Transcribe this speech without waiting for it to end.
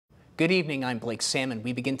Good evening, I'm Blake Salmon.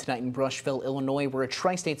 We begin tonight in Rushville, Illinois, where a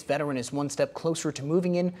Tri-States veteran is one step closer to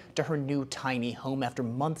moving in to her new tiny home after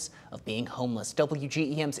months of being homeless.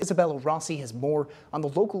 WGEM's Isabella Rossi has more on the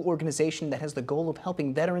local organization that has the goal of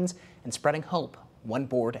helping veterans and spreading hope, one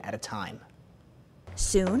board at a time.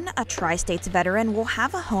 Soon, a Tri-States veteran will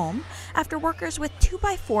have a home after workers with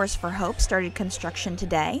 2x4s for Hope started construction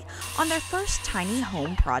today on their first tiny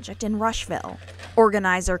home project in Rushville.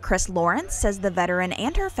 Organizer Chris Lawrence says the veteran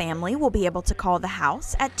and her family will be able to call the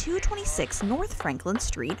house at 226 North Franklin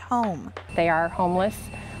Street home. They are homeless,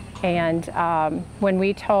 and when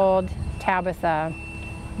we told Tabitha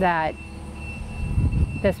that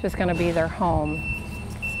this was going to be their home,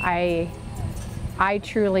 I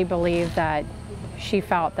truly believe that she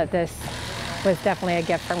felt that this was definitely a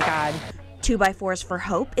gift from God. 2x4s for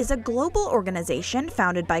Hope is a global organization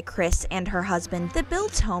founded by Chris and her husband that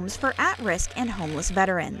builds homes for at-risk and homeless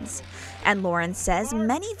veterans. And Lauren says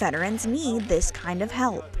many veterans need this kind of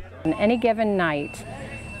help. On any given night,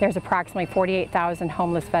 there's approximately 48,000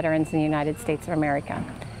 homeless veterans in the United States of America,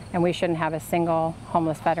 and we shouldn't have a single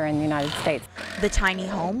homeless veteran in the United States. The tiny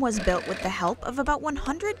home was built with the help of about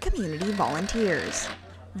 100 community volunteers.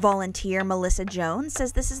 Volunteer Melissa Jones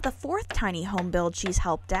says this is the fourth tiny home build she's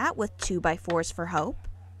helped at with 2x4s for Hope,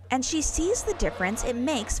 and she sees the difference it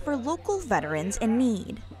makes for local veterans in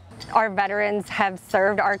need. Our veterans have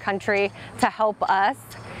served our country to help us,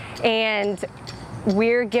 and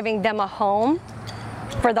we're giving them a home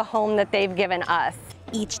for the home that they've given us.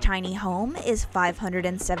 Each tiny home is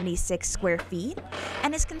 576 square feet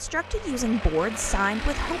and is constructed using boards signed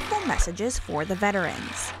with hopeful messages for the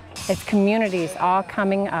veterans. It's communities all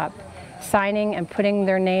coming up, signing and putting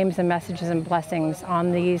their names and messages and blessings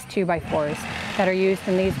on these 2x4s that are used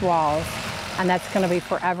in these walls, and that's going to be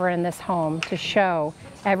forever in this home to show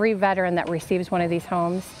every veteran that receives one of these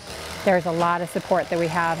homes there's a lot of support that we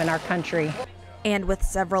have in our country. And with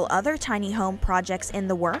several other tiny home projects in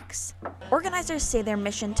the works, organizers say their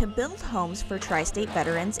mission to build homes for tri-state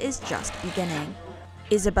veterans is just beginning.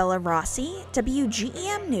 Isabella Rossi,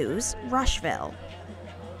 WGEM News, Rushville.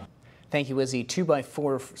 Thank you, Izzy.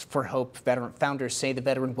 2x4 for Hope veteran founders say the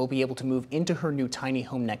veteran will be able to move into her new tiny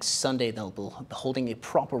home next Sunday. They'll be holding a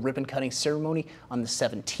proper ribbon cutting ceremony on the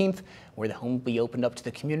 17th, where the home will be opened up to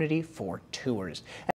the community for tours.